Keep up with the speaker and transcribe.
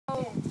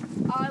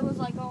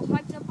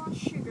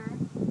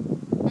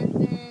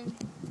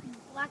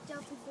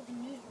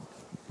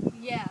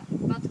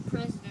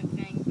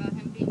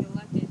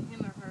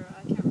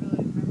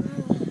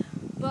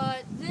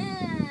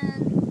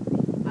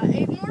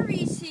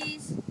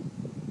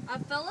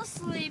fell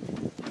asleep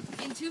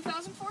in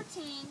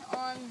 2014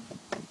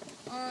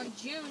 on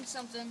June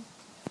something.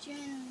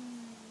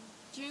 June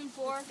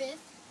 4th. 5th?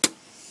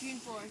 June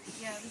 4th.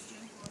 Yeah, it was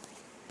June 4th.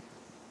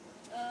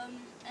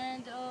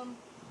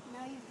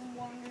 Now you've been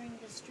wandering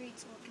the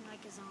streets looking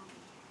like a zombie.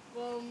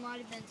 Well, it might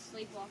have been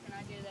sleepwalking.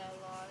 I do that a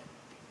lot.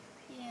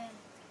 Yeah.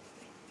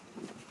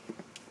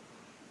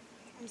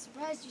 I'm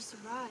surprised you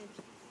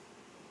survived.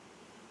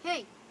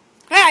 Hey!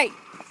 Hey!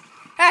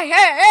 Hey,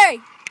 hey, hey!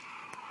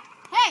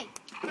 Hey!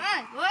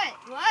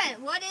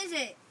 What is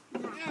it?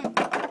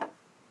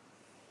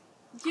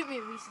 Give me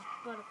a Reese's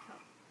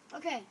Buttercup.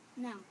 Okay,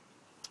 now.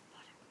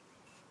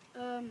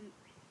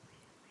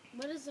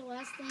 What is the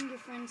last thing your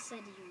friend said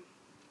to you?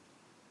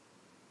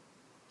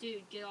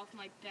 Dude, get off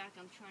my back.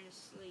 I'm trying to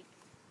sleep.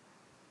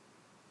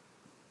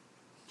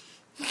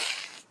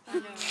 I know,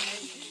 right?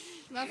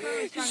 My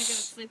friend was trying to go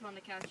to sleep on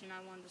the couch and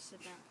I wanted to sit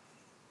down.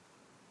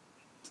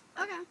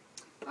 Okay.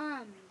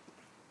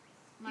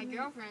 My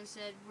girlfriend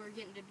said we're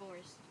getting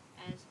divorced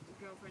as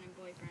girlfriend and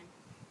boyfriend.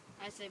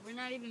 I said we're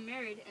not even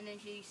married, and then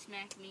she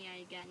smacked me.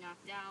 I got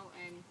knocked out,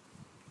 and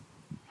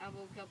I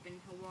woke up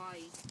in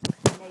Hawaii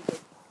naked.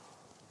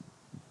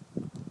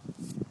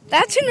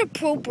 That's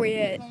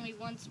inappropriate. With only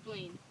one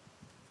spleen.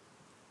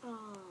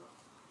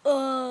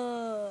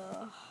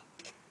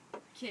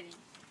 Kidding.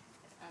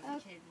 I'm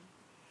kidding.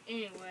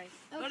 Anyway,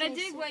 but I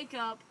did wake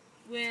up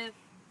with,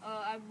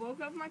 I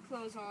woke up with my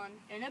clothes on,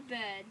 in a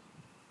bed,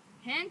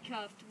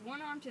 handcuffed,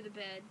 one arm to the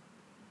bed,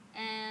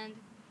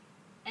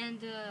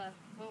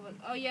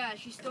 oh yeah,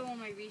 she stole all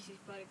my Reese's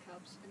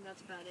Buttercups, and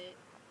that's about it.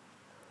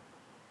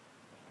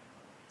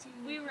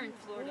 We were in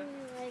Florida. I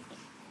really like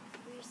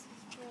Reese's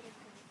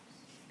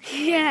Buttercups.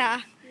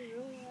 Yeah. You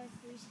really like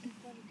Reese's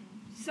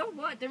Buttercups. So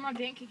what? They're my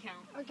bank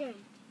account. Okay.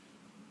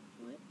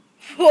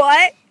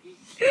 What?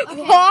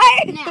 Okay,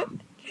 What? Now,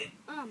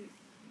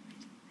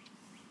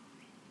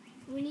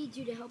 we need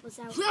you to help us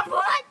out.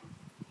 What?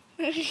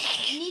 We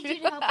need you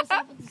to help us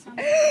out with the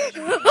zombie.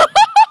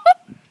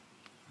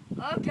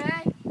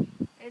 Okay,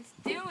 let's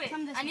do it.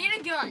 Come this I way. need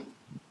a gun.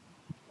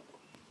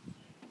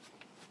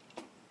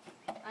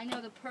 I know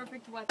the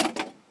perfect weapon.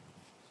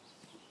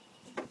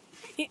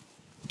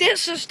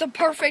 This is the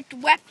perfect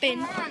weapon.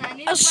 Come on, I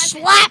need A a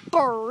weapon.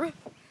 slapper.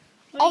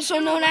 Also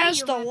you known doing? as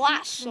Your the weapon?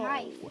 lasso. The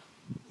knife.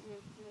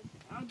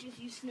 I'll just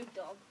use Snoop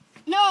Dogg.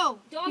 No!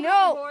 Dog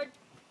No. overboard.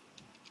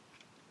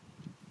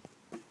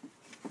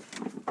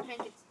 I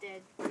think it's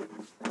dead.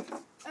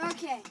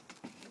 Okay.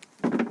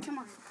 Come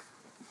on.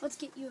 Let's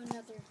get you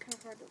another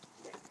cover.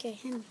 Okay,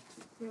 hand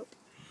me rope.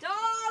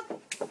 Dog!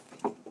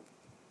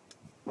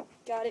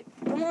 Got it.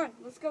 Come on,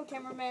 let's go,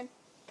 cameraman.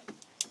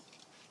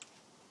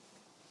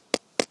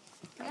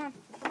 Come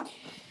on.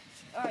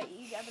 Alright,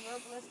 you got the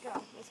rope. Let's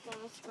go.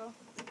 Let's go.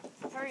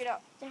 Hurry it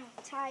up.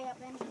 Tie up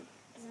any zombie.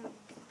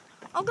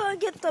 I'm gonna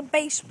get the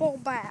baseball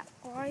bat,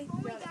 alright? We've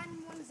only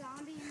gotten one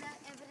zombie, and that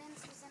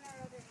evidence was in our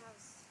other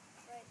house.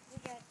 But we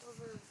got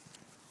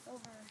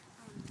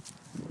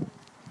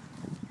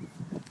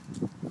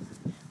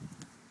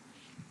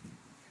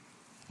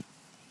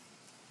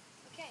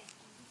Okay.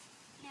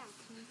 Now,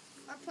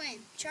 our plan.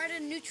 Try to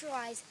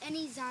neutralize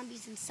any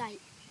zombies in sight.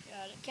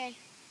 Got it. Okay?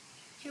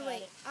 Here, Got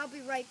wait. it. I'll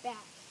be right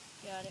back.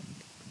 Got it.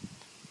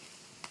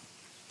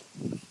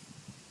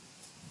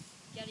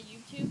 Got a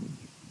YouTube?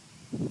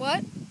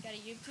 What? Got a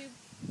YouTube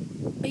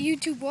A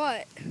YouTube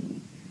what?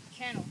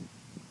 channel?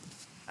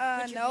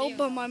 Put your No, video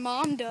but on. my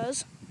mom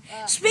does.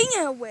 Uh,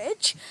 Speaking of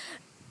which,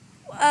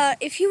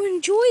 if you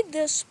enjoyed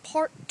this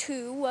part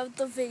 2 of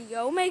the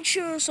video, make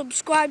sure to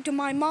subscribe to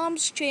my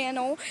mom's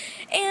channel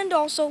and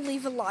also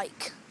leave a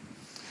like.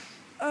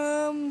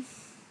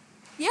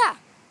 Yeah,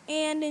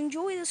 and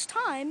enjoy this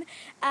time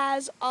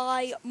as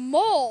I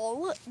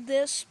maul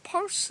this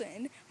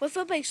person with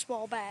a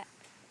baseball bat.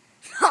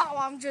 Oh,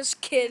 I'm just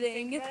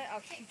kidding.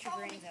 I'll shoot your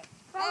brains out.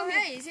 Oh,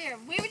 hey, he's here.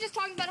 We were just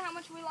talking about how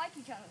much we like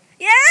each other.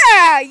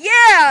 Yeah,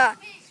 yeah.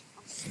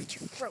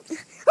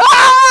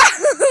 Ah!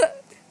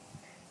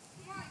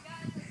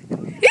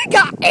 You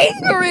got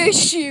anger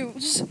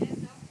issues. You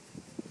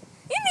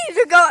need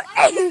to go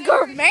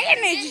anger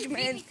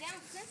management.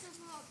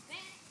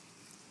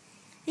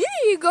 You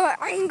need to go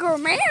anger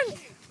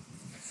management.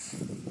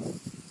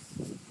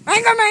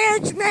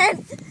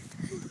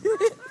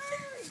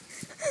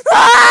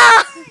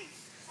 Ah!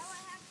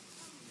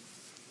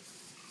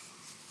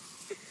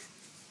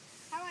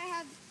 How I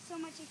have so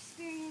much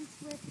experience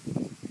with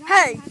zombie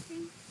Hey.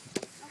 hunting.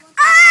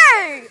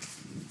 Hey!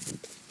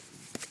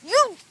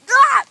 You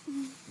got!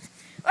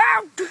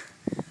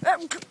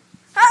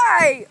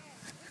 Hey!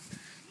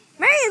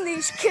 Man,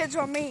 these kids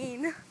are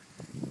mean.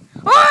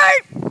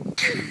 Alright!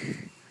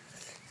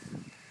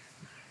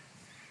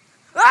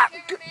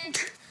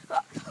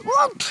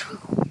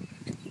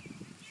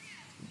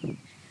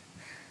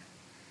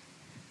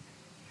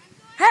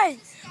 Hey!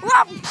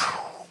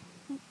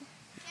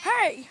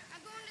 Hey!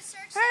 I'm going to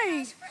search Hey! the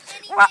house for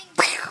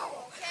anything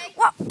useful, okay?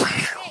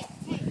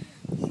 Hey,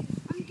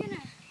 I'm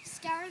gonna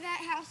scour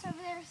that house over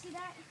there, see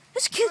that?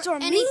 These kids are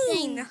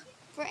Anything. mean.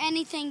 For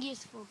anything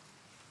useful.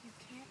 You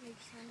can't make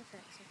sound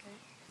effects, okay?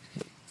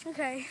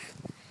 Okay.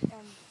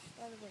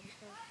 By the way,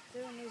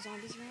 there are no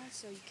zombies around,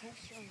 so you can't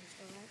show me,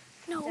 alright?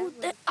 No,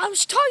 That way- I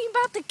was talking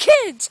about the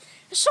kids.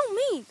 They're so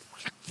mean.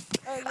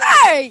 Oh, yeah.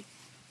 Hey!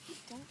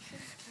 Don't shoot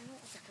the camera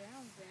at the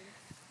ground,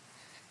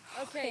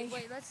 then. Okay, Okay.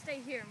 wait, let's stay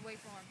here and wait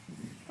for him.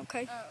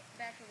 Okay.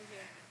 Back over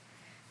here.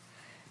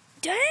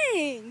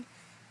 Dang.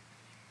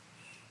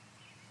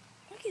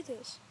 Look at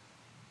this.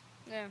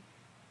 Yeah.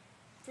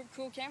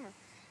 Cool camera.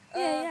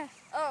 Yeah.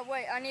 Oh,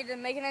 wait, I need to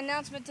make an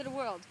announcement to the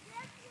world.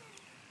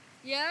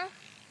 Yeah?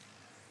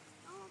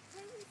 I'll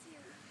play with you.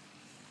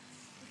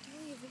 We're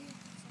doing a video.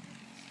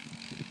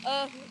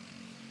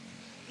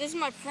 This is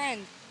my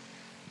friend.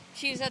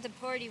 She was at the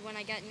party when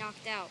I got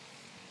knocked out.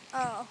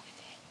 Oh.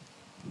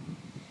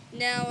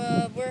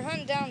 Now, we're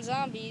hunting down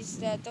zombies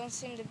that don't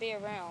seem to be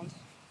around.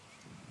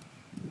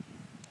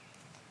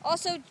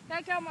 Also,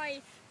 check out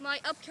my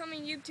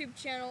upcoming YouTube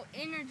channel,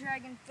 Inner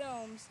Dragon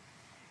Films,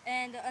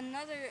 and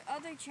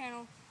other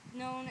channel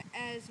known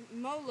as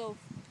Molo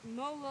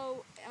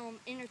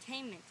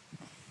Entertainment.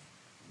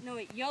 No,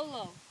 wait,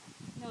 YOLO.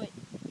 No, wait,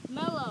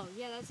 Mellow.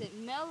 Yeah, that's it.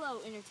 Mellow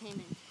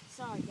Entertainment.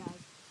 Sorry,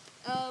 guys.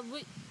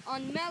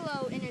 On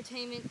Mellow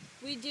Entertainment,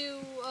 we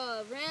do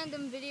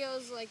random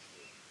videos like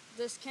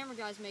this camera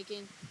guy's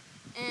making,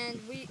 and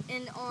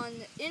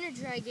on Inner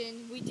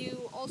Dragon we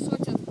do all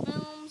sorts of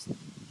films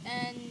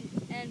and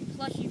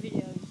plushie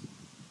videos.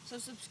 So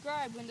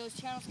subscribe when those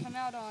channels come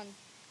out on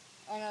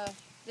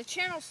the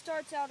channel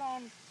starts out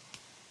on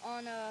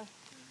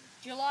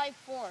July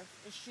 4th.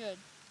 It should,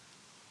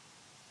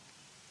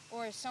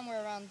 or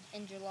somewhere around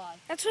in July.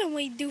 That's when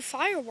we do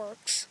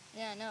fireworks.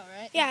 Yeah, I know,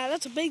 right? Yeah,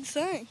 that's a big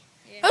thing.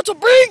 Yeah. That's a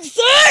big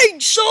thing,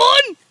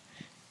 son!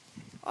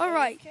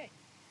 Alright. Okay.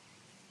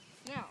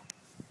 Now.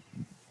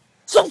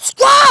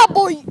 Subscribe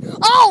or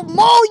I'll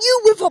maul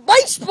you with a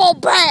baseball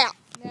bat!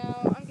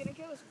 Now I'm gonna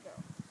kill this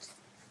girl.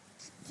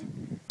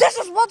 This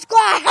is what's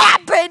gonna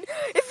happen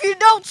if you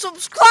don't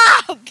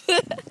subscribe!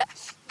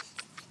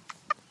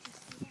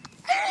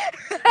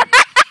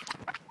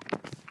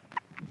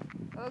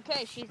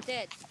 Okay, she's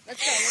dead.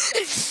 Let's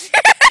go.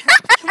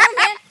 Come on,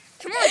 man.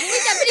 Come on,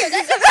 delete that video.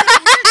 That's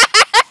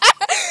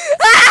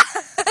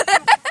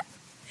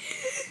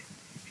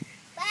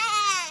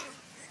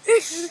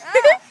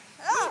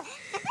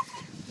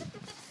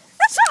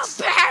That's not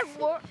a bad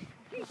word.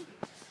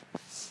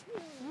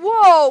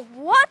 Whoa,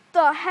 what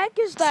the heck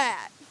is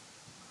that?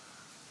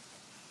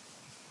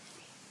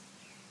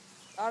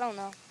 I don't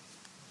know.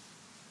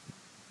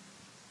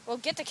 Well,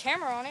 get the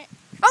camera on it.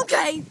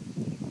 Okay.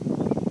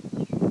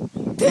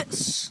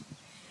 This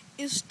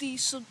is the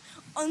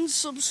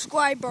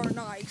unsubscriber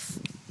knife.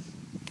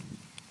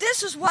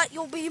 This is what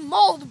you'll be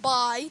mauled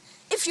by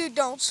if you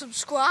don't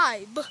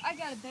subscribe. I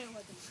got a better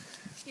weapon.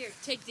 Here,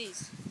 take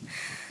these.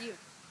 You.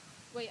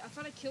 Wait, I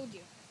thought I killed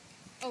you.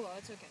 Oh well,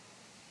 it's okay.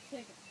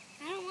 Take it.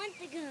 I don't want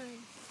the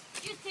gun.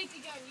 Just take the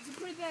gun. You can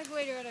put it back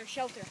later at our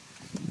shelter.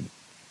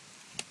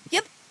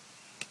 Yep.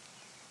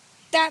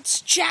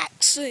 That's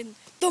Jackson,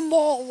 the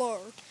mauler,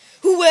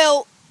 who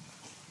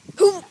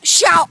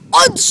shall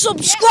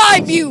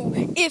unsubscribe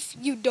you if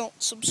you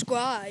don't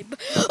subscribe.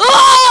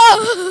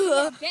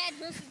 Ah! Bad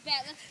versus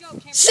bad. Let's go,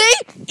 camera. See?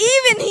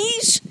 Even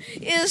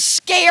is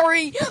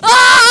scary.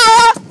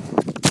 Ah!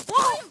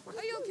 Whoa!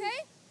 Are you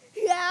okay?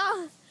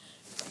 Yeah.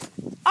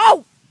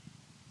 Oh!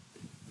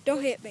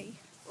 Don't hit me.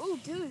 Oh,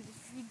 dude,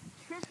 you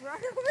tripped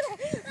right over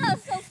there. That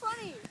was so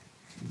funny.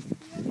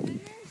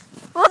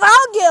 Well,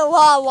 that'll get a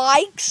lot of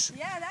likes.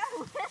 Yeah, that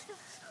was.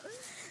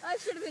 I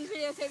should have been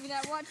videotaping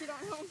that. Watch it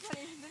on Home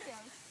Funny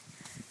Videos.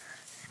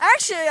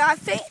 Actually, I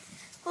think,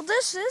 well,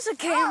 this is a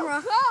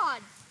camera. Oh,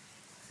 God.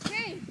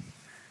 James,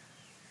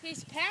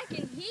 he's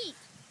packing heat.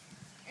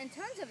 And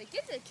tons of it.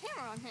 Get the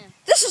camera on him.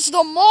 This is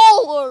the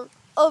mauler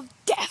of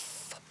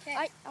death.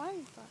 Okay.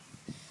 I'm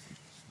fine.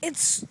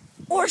 It's,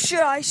 or should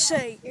I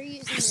say, You're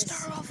using this.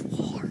 master of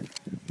war.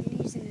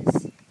 You're using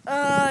this.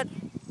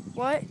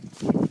 What?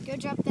 Go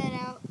drop that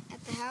out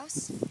at the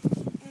house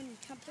and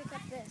come pick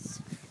up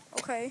this.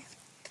 Okay.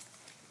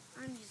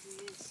 I'm using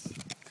this.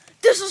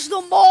 This is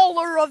the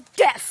mauler of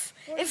death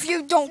if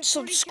you don't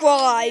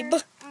subscribe.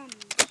 Assault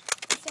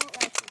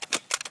rifle.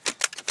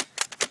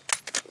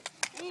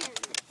 And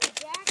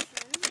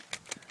Jackson.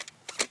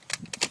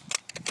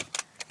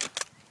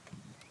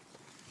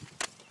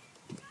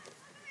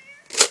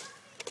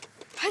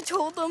 I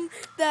told them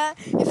that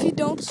if you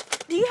don't,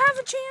 do you have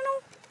a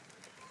channel?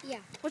 Yeah.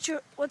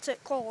 What's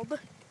it called?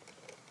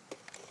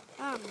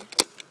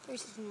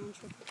 369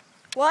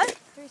 trippy. What?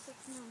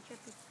 369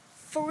 trippy.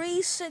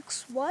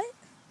 36 what?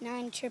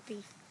 9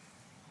 trippy.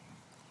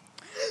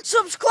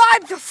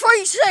 Subscribe to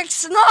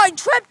 369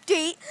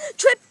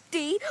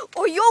 Tripty,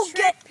 or you'll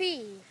get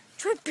Trippy.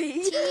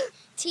 Trippy.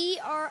 Trippy.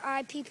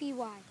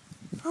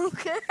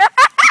 Okay.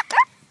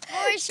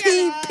 Boy, shut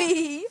up.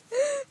 PP.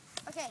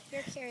 Okay,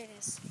 here, carry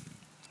this.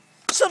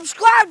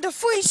 Subscribe to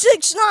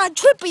 369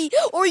 Trippy,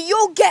 or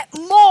you'll get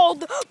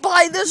mauled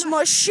by this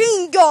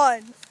machine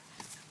gun.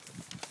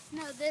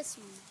 No, this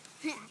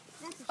one.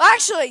 That's a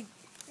Actually,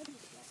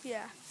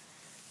 yeah.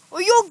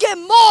 or you'll get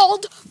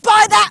mauled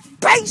by that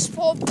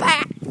baseball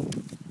bat.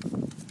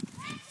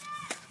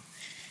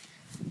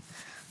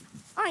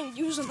 I ain't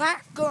using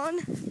that gun.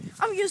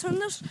 I'm using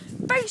this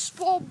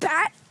baseball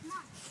bat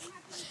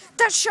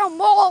that shall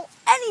maul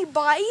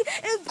anybody,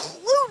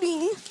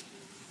 including...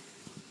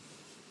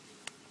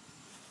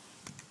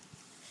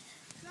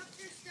 Drop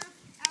your stuff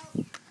out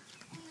in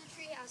the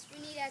treehouse. We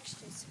need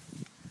extras.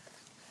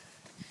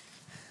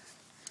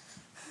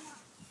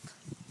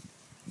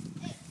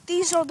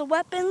 These are the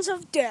weapons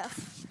of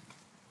death.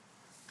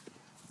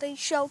 They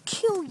shall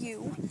kill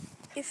you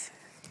if...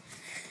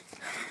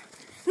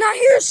 Now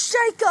here's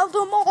Jacob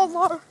the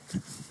Mauler.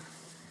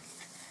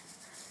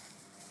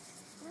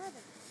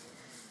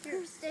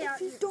 Here, stay out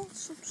If you here. don't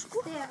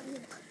subscribe... Stay out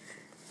here.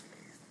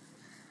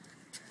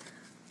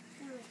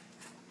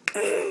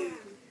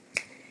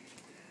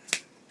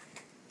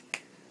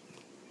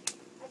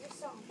 I just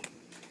saw him.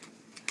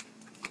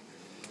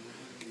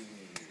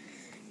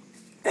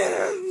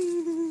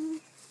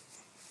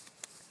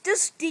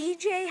 Does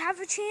DJ have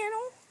a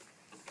channel?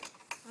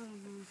 I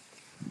don't know.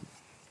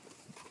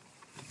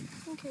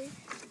 Okay.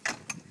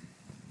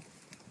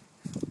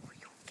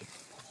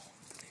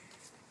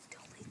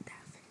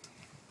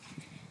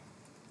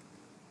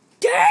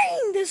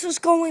 Dang, this is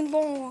going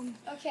long.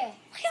 Okay.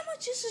 Look how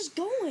much this is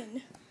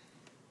going.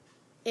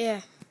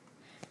 Yeah.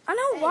 I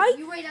know, Hey, right?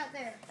 you wait out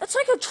there. It's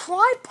like a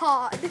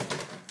tripod.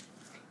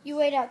 You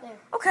wait out there.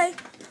 Okay.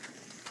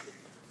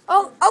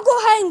 I'll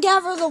go ahead and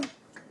gather the...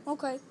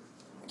 Okay.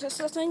 Just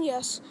listen,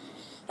 yes.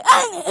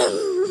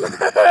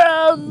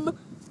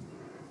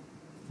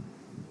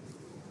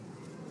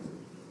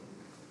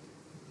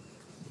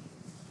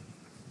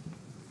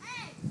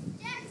 Hey,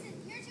 Jackson,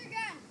 here's your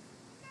gun.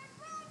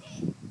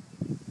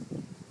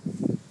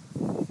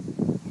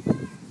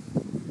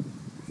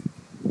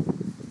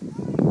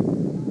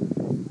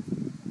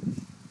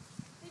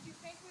 Did you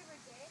think we were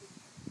dead?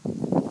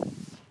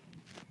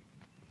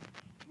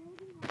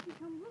 Maybe I'll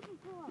come looking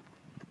for us.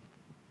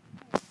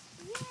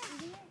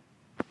 Yeah.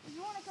 If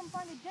you want to come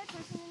find a dead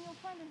person, then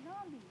you'll find a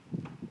zombie.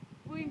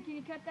 William, can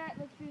you cut that?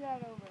 Let's do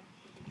that over.